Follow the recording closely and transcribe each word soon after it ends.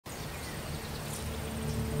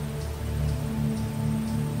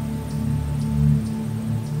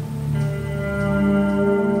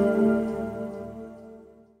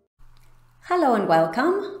Hello and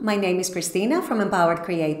welcome. My name is Christina from Empowered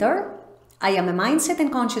Creator. I am a mindset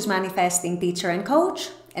and conscious manifesting teacher and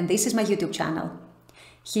coach, and this is my YouTube channel.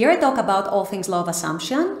 Here I talk about all things law of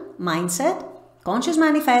assumption, mindset, conscious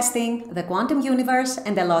manifesting, the quantum universe,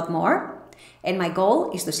 and a lot more. And my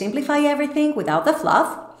goal is to simplify everything without the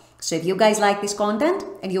fluff. So if you guys like this content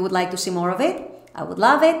and you would like to see more of it, I would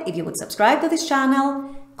love it if you would subscribe to this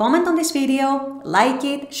channel, comment on this video, like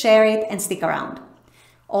it, share it, and stick around.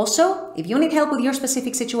 Also, if you need help with your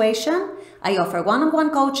specific situation, I offer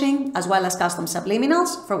one-on-one coaching as well as custom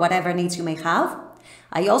subliminals for whatever needs you may have.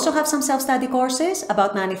 I also have some self-study courses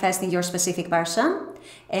about manifesting your specific person,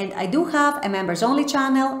 and I do have a members-only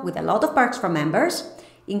channel with a lot of perks for members,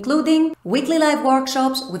 including weekly live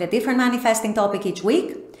workshops with a different manifesting topic each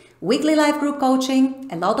week, weekly live group coaching,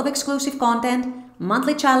 a lot of exclusive content,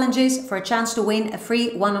 monthly challenges for a chance to win a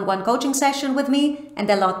free one-on-one coaching session with me, and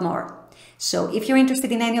a lot more. So if you're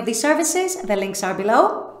interested in any of these services, the links are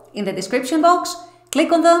below in the description box.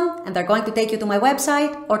 Click on them and they're going to take you to my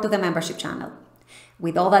website or to the membership channel.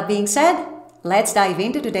 With all that being said, let's dive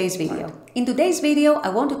into today's video. In today's video, I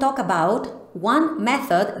want to talk about one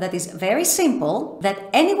method that is very simple, that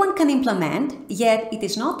anyone can implement, yet it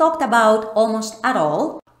is not talked about almost at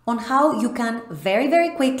all, on how you can very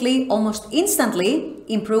quickly, almost instantly,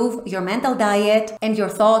 improve your mental diet and your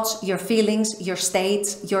thoughts, your feelings, your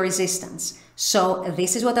states, your resistance. So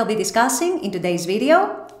this is what I'll be discussing in today's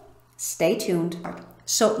video. Stay tuned.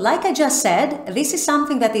 So like I just said, this is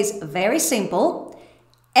something that is very simple.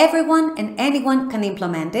 Everyone and anyone can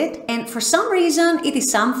implement it. And for some reason, it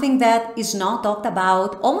is something that is not talked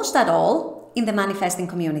about almost at all in the manifesting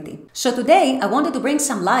community. So today I wanted to bring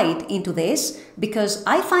some light into this because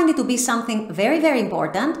I find it to be something very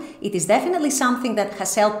important. It is definitely something that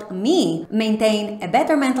has helped me maintain a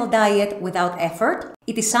better mental diet without effort.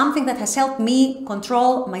 It is something that has helped me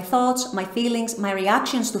control my thoughts, my feelings, my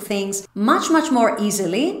reactions to things much more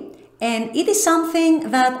easily. And it is something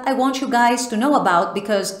that I want you guys to know about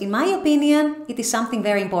because, in my opinion, it is something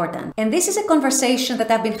very important. And this is a conversation that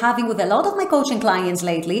I've been having with a lot of my coaching clients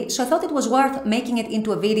lately, so I thought it was worth making it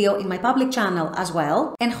into a video in my public channel as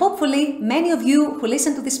well. And hopefully, many of you who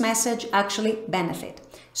listen to this message actually benefit.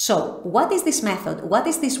 So, what is this method? What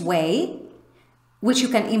is this way which you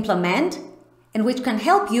can implement and which can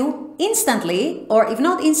help you instantly, or if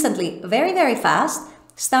not instantly, very fast,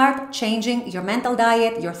 start changing your mental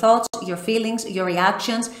diet, your thoughts, your feelings, your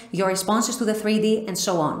reactions, your responses to the 3D, and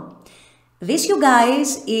so on. This, you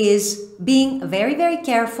guys, is being very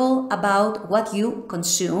careful about what you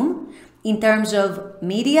consume in terms of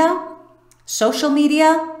media, social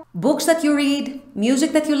media, books that you read,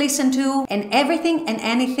 music that you listen to, and everything and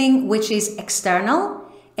anything which is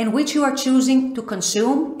external and which you are choosing to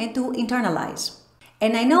consume and to internalize.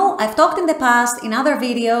 And I know I've talked in the past in other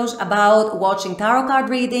videos about watching tarot card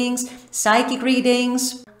readings, psychic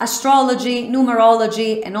readings, astrology,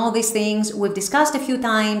 numerology, and all these things. We've discussed a few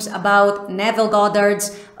times about Neville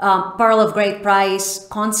Goddard's Pearl of Great Price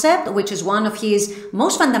concept, which is one of his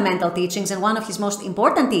most fundamental teachings and one of his most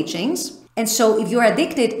important teachings. And so if you're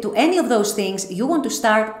addicted to any of those things, you want to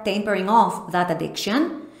start tapering off that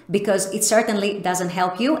addiction, because it certainly doesn't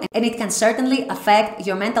help you and it can certainly affect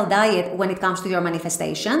your mental diet when it comes to your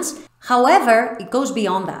manifestations. However, it goes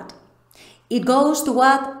beyond that. It goes to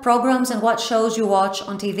what programs and what shows you watch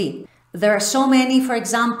on TV. There are so many, for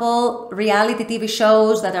example, reality TV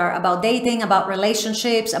shows that are about dating, about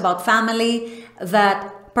relationships, about family,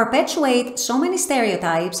 that perpetuate so many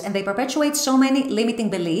stereotypes and they perpetuate so many limiting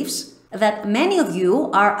beliefs that many of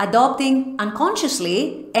you are adopting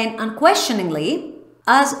unconsciously and unquestioningly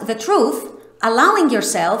as the truth, allowing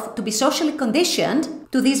yourself to be socially conditioned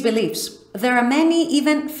to these beliefs. There are many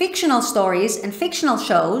even fictional stories and fictional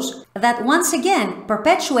shows that once again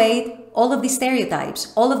perpetuate all of these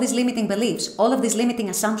stereotypes, all of these limiting beliefs, all of these limiting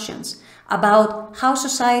assumptions about how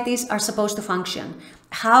societies are supposed to function,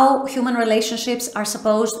 how human relationships are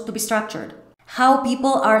supposed to be structured, how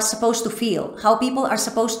people are supposed to feel, how people are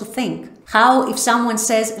supposed to think, how if someone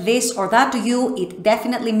says this or that to you, it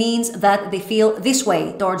definitely means that they feel this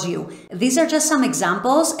way towards you. These are just some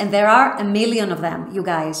examples and there are a million of them, you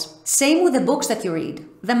guys. Same with the books that you read,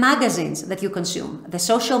 the magazines that you consume, the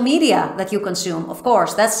social media that you consume. Of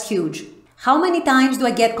course, that's huge. How many times do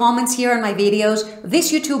I get comments here on my videos?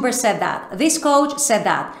 This YouTuber said that, this coach said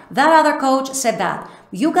that other coach said that.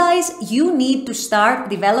 You guys, you need to start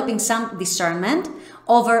developing some discernment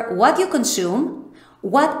over what you consume,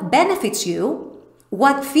 what benefits you,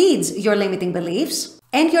 what feeds your limiting beliefs,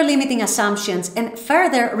 and your limiting assumptions, and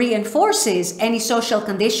further reinforces any social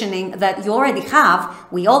conditioning that you already have.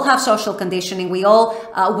 We all have social conditioning. We all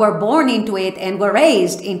were born into it and were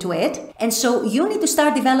raised into it. And so you need to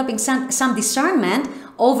start developing some discernment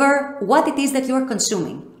over what it is that you're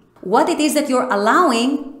consuming, what it is that you're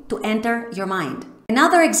allowing to enter your mind.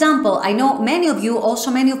 Another example, I know many of you,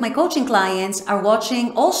 also many of my coaching clients are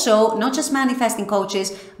watching also not just manifesting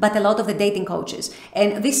coaches, but a lot of the dating coaches.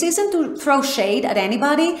 And this isn't to throw shade at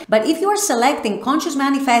anybody, but if you are selecting conscious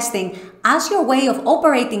manifesting as your way of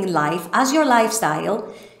operating in life, as your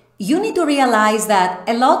lifestyle, you need to realize that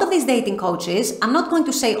a lot of these dating coaches, I'm not going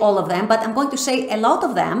to say all of them, but I'm going to say a lot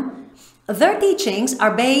of them, their teachings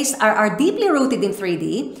are deeply rooted in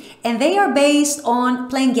 3D, and they are based on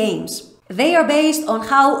playing games. They are based on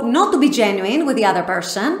how not to be genuine with the other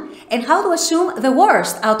person and how to assume the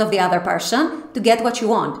worst out of the other person to get what you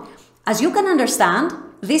want. As you can understand,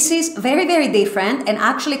 this is very, very different and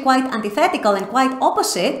actually quite antithetical and quite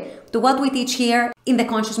opposite to what we teach here in the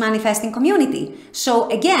conscious manifesting community. So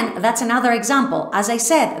again, that's another example. As I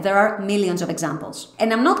said, there are millions of examples.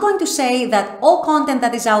 And I'm not going to say that all content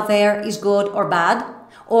that is out there is good or bad,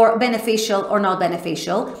 or beneficial or not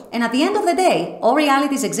beneficial. And at the end of the day, all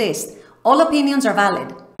realities exist. All opinions are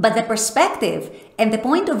valid, but the perspective and the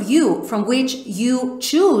point of view from which you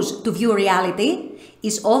choose to view reality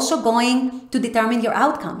is also going to determine your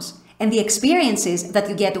outcomes and the experiences that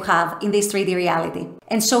you get to have in this 3D reality.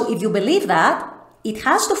 And so if you believe that, it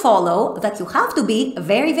has to follow that you have to be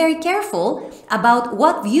very, very careful about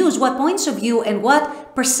what views, what points of view, and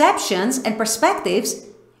what perceptions and perspectives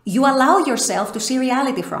you allow yourself to see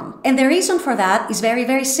reality from. And the reason for that is very,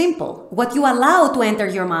 very simple. What you allow to enter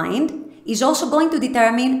your mind is also going to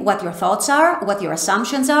determine what your thoughts are, what your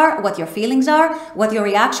assumptions are, what your feelings are, what your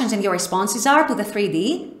reactions and your responses are to the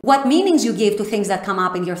 3D, what meanings you give to things that come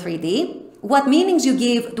up in your 3D, what meanings you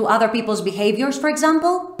give to other people's behaviors, for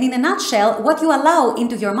example. In a nutshell, what you allow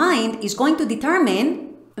into your mind is going to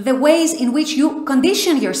determine the ways in which you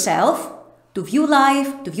condition yourself to view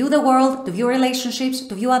life, to view the world, to view relationships,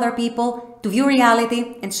 to view other people, to view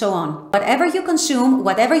reality, and so on. Whatever you consume,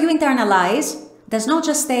 whatever you internalize, does not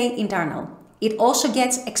just stay internal. It also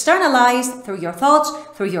gets externalized through your thoughts,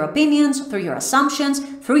 through your opinions, through your assumptions,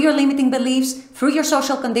 through your limiting beliefs, through your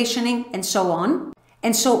social conditioning, and so on.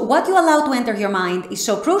 And so what you allow to enter your mind is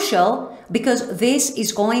so crucial because this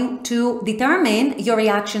is going to determine your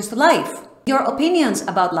reactions to life, your opinions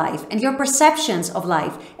about life, and your perceptions of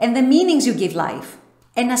life, and the meanings you give life.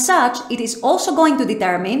 And as such, it is also going to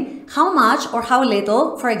determine how much or how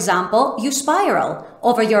little, for example, you spiral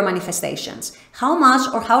over your manifestations, how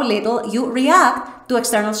much or how little you react to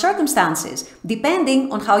external circumstances,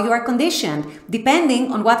 depending on how you are conditioned,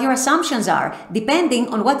 depending on what your assumptions are, depending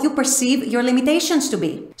on what you perceive your limitations to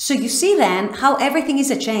be. So you see then how everything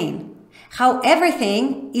is a chain. How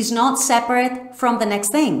everything is not separate from the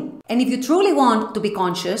next thing. And if you truly want to be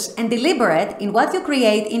conscious and deliberate in what you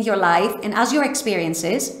create in your life and as your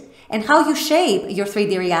experiences, and how you shape your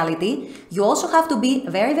 3D reality, you also have to be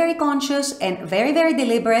very, very conscious and very, very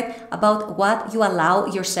deliberate about what you allow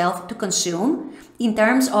yourself to consume in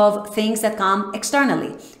terms of things that come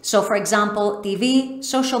externally. So for example, TV,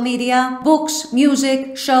 social media, books,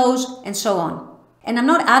 music, shows, and so on. And I'm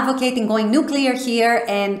not advocating going nuclear here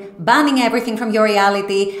and banning everything from your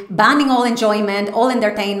reality, banning all enjoyment, all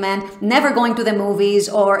entertainment, never going to the movies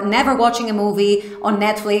or never watching a movie on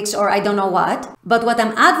Netflix or I don't know what. But what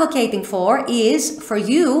I'm advocating for is for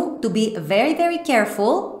you to be very, very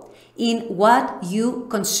careful in what you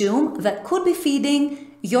consume that could be feeding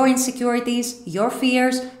your insecurities, your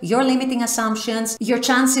fears, your limiting assumptions, your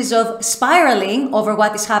chances of spiraling over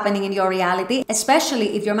what is happening in your reality,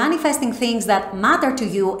 especially if you're manifesting things that matter to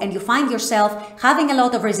you and you find yourself having a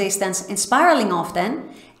lot of resistance and spiraling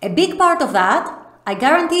often. A big part of that, I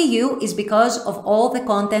guarantee you, is because of all the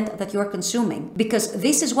content that you're consuming. Because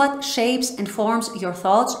this is what shapes and forms your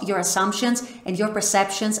thoughts, your assumptions, and your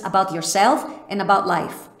perceptions about yourself and about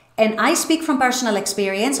life. And I speak from personal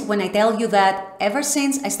experience when I tell you that ever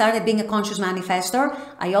since I started being a conscious manifestor,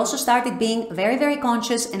 I also started being very, very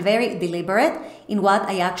conscious and very deliberate in what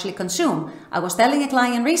I actually consume. I was telling a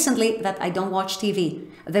client recently that I don't watch TV.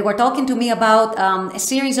 They were talking to me about a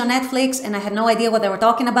series on Netflix and I had no idea what they were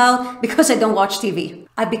talking about because I don't watch TV.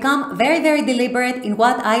 I've become very, very deliberate in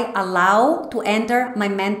what I allow to enter my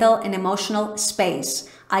mental and emotional space.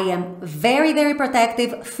 I am very, very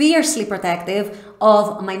protective, fiercely protective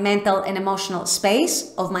of my mental and emotional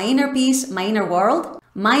space, of my inner peace, my inner world,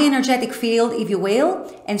 my energetic field, if you will.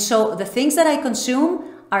 And so the things that I consume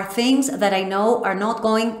are things that I know are not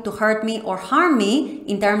going to hurt me or harm me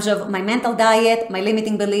in terms of my mental diet, my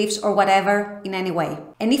limiting beliefs, or whatever in any way.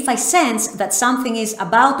 And if I sense that something is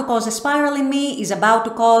about to cause a spiral in me, is about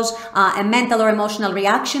to cause a mental or emotional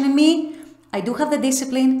reaction in me, I do have the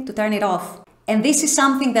discipline to turn it off. And this is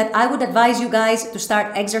something that I would advise you guys to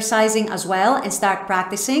start exercising as well and start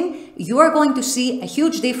practicing. You are going to see a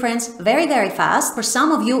huge difference very, very fast. For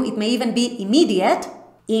some of you, it may even be immediate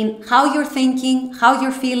in how you're thinking, how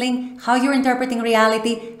you're feeling, how you're interpreting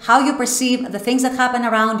reality, how you perceive the things that happen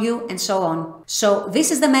around you, and so on. So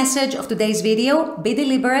this is the message of today's video. Be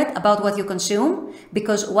deliberate about what you consume,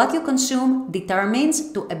 because what you consume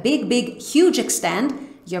determines to a big, huge extent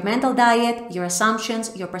your mental diet, your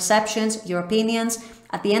assumptions, your perceptions, your opinions,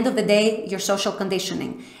 at the end of the day, your social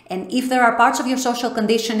conditioning. And if there are parts of your social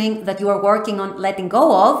conditioning that you are working on letting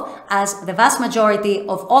go of, as the vast majority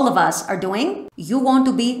of all of us are doing, you want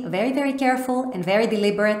to be very, very careful and very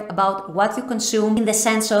deliberate about what you consume in the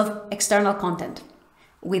sense of external content.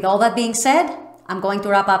 With all that being said, I'm going to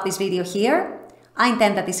wrap up this video here. I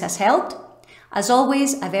intend that this has helped. As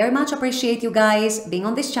always, I very much appreciate you guys being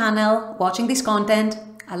on this channel, watching this content.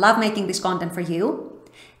 I love making this content for you.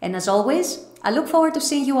 And as always, I look forward to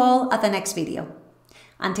seeing you all at the next video.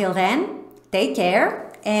 Until then, take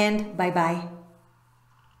care and bye-bye.